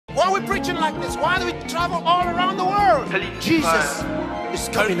we preaching like this? Why do we travel all around the world? Jesus is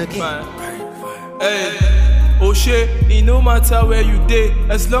coming again. Hey, oh shit, it no matter where you dey,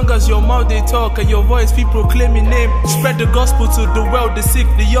 as long as your mouth they talk and your voice be proclaiming name. Spread the gospel to the world, the sick,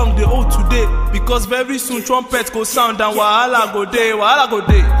 the young, the old today. Because very soon trumpets go sound and wahala go day, wahala go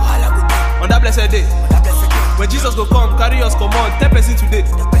day. On that blessed day, when Jesus go come, carry us come on, 10% today.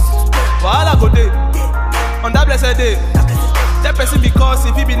 Wahala go day. On that blessed day, 10% because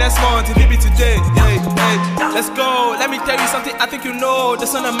if it be next month, if it be today. Hey, hey, let's go. Let me tell you something I think you know. The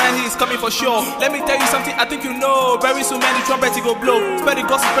Son of Man, he is coming for sure. Let me tell you something I think you know. Very soon, man, the trumpet he go blow. Spread the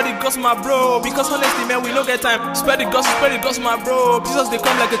gospel, my bro. Because honestly, man, we no get time. Spread the gospel, my bro. Jesus, they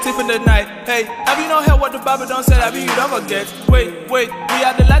come like a thief in the night. Hey, have you not heard what the Bible done said? Have you don't forget? Wait, we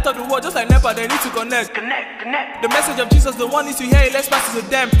are the light of the world, just like NEPA, they need to connect. The message of Jesus, the one needs to hear it, let's pass it to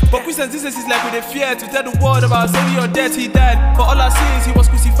them. But Christians, this is like with a fear to tell the world about saving your death, he died. For all our sins, he was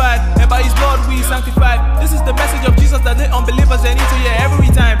crucified, and by his blood we sanctified. This is the message of Jesus that the unbelievers they need to hear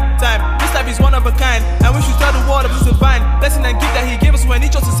every time. This life is one of a kind, and we should tell the world of his divine blessing and gift that he gave us when he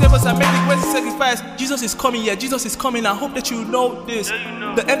chose to save us and make the greatest sacrifice. Jesus is coming, yeah, Jesus is coming. I hope that you know this.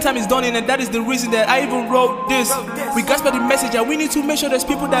 The end time is dawning, and that is the reason that I even wrote this. We grasp the message, and we need to make sure there's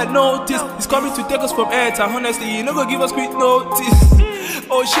people that notice. He's coming to take us from earth, and honestly, he no go give us quick notice.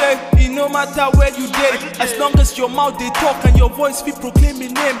 Oh shit, it no matter where you dey, as long as your mouth they talk and your voice be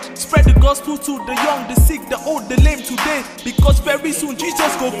proclaiming name. Spread the gospel to the young, the sick, the old, the lame today. Because very soon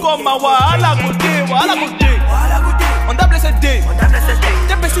Jesus go come and wahala go day, wahala go day. On that blessed day,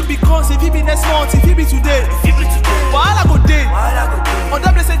 10% because if he be next month, if he be today, wahala go day. On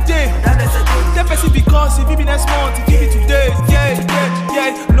that blessed day, 10% because if he be next month, if he be today,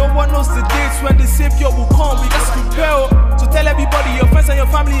 yeah. No one knows the dates when the Savior will come. We just prepare. So tell everybody, your friends and your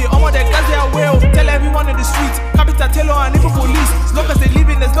family, all of their guys they are well. Tell everyone in the streets, capital Taylor and even police. As long as they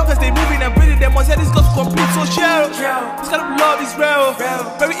living, as long as they moving and breathing, they must hear this gospel complete. So share, this kind of love is real,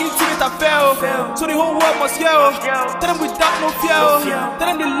 very intimate affair. So the whole world must hear. Tell them without no fear. Tell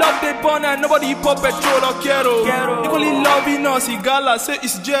them the love they burn and nobody pop petrol or quiero. Equally loving us, Igala say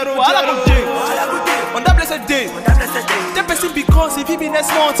it's Jero. On that blessed day, 10% because if he be next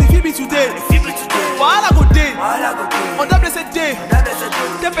month, if he be today, wahala go day. On that blessed day,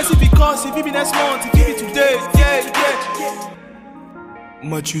 10% because if he be next month, if he be today, yeah.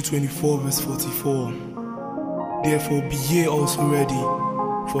 Matthew 24 verse 44. Therefore be ye also ready,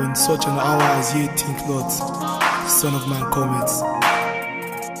 for in such an hour as ye think not, the Son of Man cometh.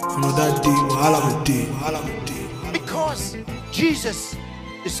 And on that day, wahala go day. Because Jesus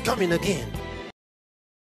is coming again.